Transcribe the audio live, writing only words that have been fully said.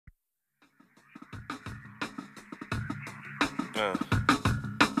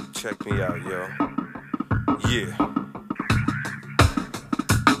Check me out, yo. Yeah.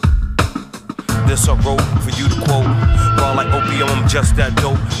 This a rope for you to quote. Raw like opium, I'm just that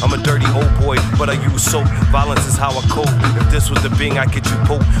dope. I'm a dirty old boy, but I use soap. Violence is how I cope. If this was the Bing, I get you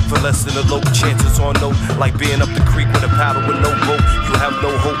poke. For less than a low, chances on no. Like being up the creek with a paddle with no boat. You have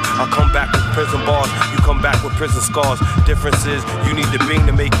no hope. I'll come back with prison bars. You come back with prison scars. Difference is, you need the Bing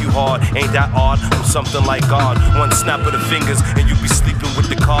to make you hard. Ain't that odd? I'm something like God. One snap of the fingers and you be sleeping with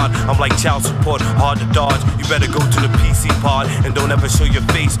the card. I'm like child support, hard to dodge. You better go to the PC pod and don't ever show your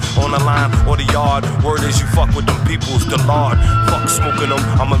face on the line or the yard. Word is you fuck with them peoples, the Lord. Fuck smoking them,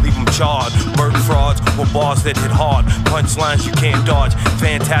 I'ma leave them charred. Murder frauds with bars that hit hard. Punchlines you can't dodge.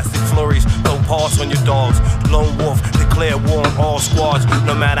 Fantastic flurries, throw paws on your dogs. Lone wolf, declare war on all squads.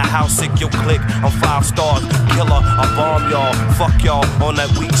 No matter how sick your click, I'm 5 stars. Killer, I bomb y'all. Fuck y'all on that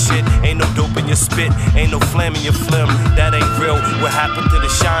weak shit. Ain't no dope in your spit, ain't no phlegm in your phlegm. That ain't real. What happened to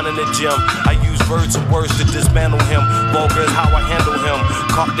the shine in the gym? I use words and words to dismantle him. Vulgar is how I handle him.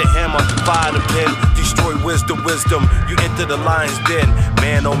 Cock the hammer, fire the pen, destroy wisdom. You enter the lion's den.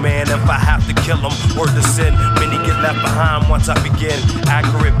 Man, oh man, if I have to kill him, word to sin. Many get left behind once I begin.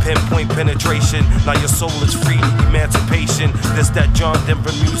 Accurate pinpoint penetration. Now your soul is free, emancipation. This that John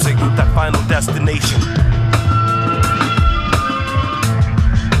Denver music, that final destination.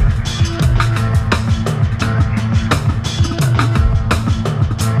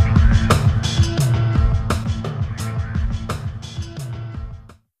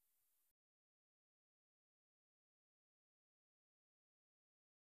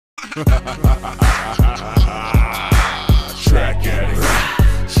 Track addict,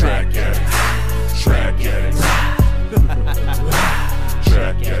 track addict, track addict,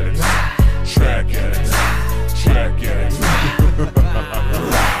 track addict, track addict.